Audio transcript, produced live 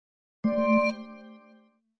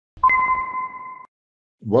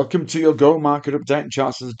Welcome to your Go Market Update and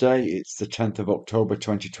Charts of the Day. It's the 10th of October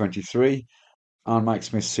 2023. I'm Mike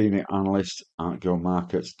Smith, Senior Analyst at Go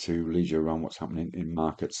Markets, to lead you around what's happening in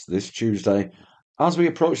markets this Tuesday as we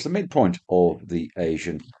approach the midpoint of the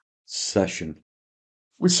Asian session.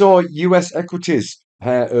 We saw US equities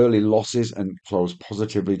pair early losses and close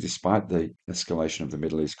positively despite the escalation of the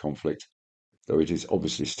Middle East conflict, though it is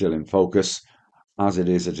obviously still in focus as it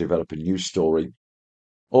is a developing news story.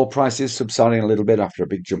 Oil prices subsiding a little bit after a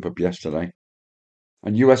big jump up yesterday.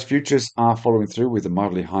 And US futures are following through with a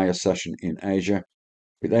mildly higher session in Asia,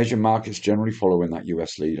 with Asian markets generally following that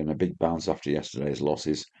US lead and a big bounce after yesterday's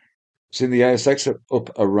losses. Seeing the ASX up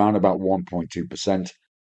around about 1.2%,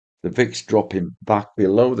 the VIX dropping back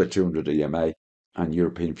below the 200 EMA, and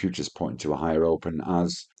European futures pointing to a higher open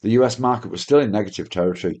as the US market was still in negative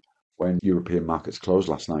territory when European markets closed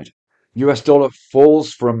last night. US dollar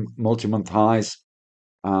falls from multi-month highs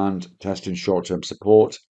and testing short-term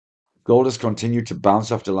support. Gold has continued to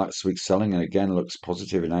bounce after last week's selling and again looks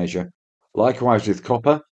positive in Asia. Likewise with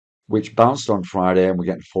copper, which bounced on Friday and we're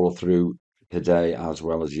getting follow through today as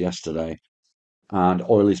well as yesterday. And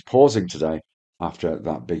oil is pausing today after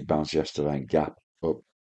that big bounce yesterday and gap up.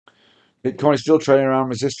 Bitcoin is still trading around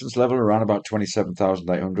resistance level around about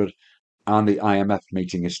 27,800, and the IMF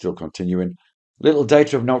meeting is still continuing. Little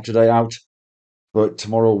data of note today out, but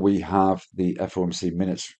tomorrow we have the FOMC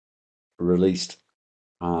minutes released,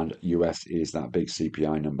 and US is that big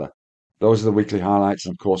CPI number. Those are the weekly highlights.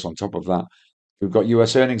 And of course, on top of that, we've got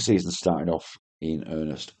US earnings season starting off in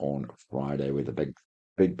earnest on Friday with the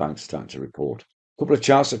big banks starting to report. A couple of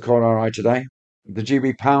charts that caught our eye today. The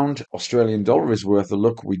GBPAUD Australian dollar is worth a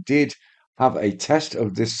look. We did have a test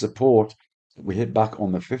of this support that we hit back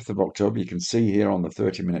on the 5th of October. You can see here on the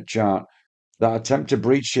 30-minute chart that attempt to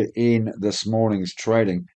breach it in this morning's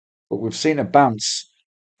trading, but we've seen a bounce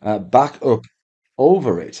back up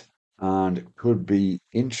over it, and could be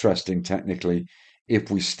interesting technically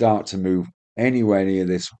if we start to move anywhere near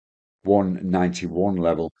this 191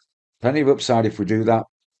 level. Plenty of upside if we do that,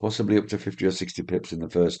 possibly up to 50 or 60 pips in the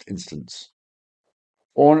first instance.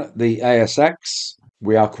 On the ASX,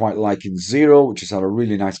 we are quite liking Zero, which has had a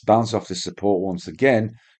really nice bounce off this support once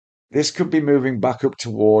again. This could be moving back up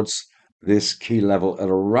towards this key level at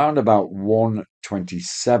around about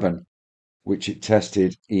 127, which it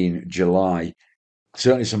tested in July.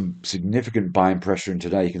 Certainly some significant buying pressure in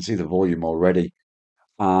today. You can see the volume already.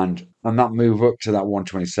 And that move up to that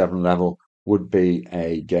 127 level would be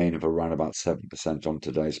a gain of around about 7% on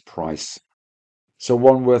today's price. So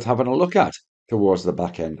one worth having a look at towards the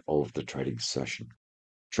back end of the trading session.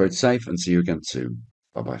 Trade safe and see you again soon.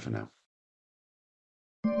 Bye bye for now.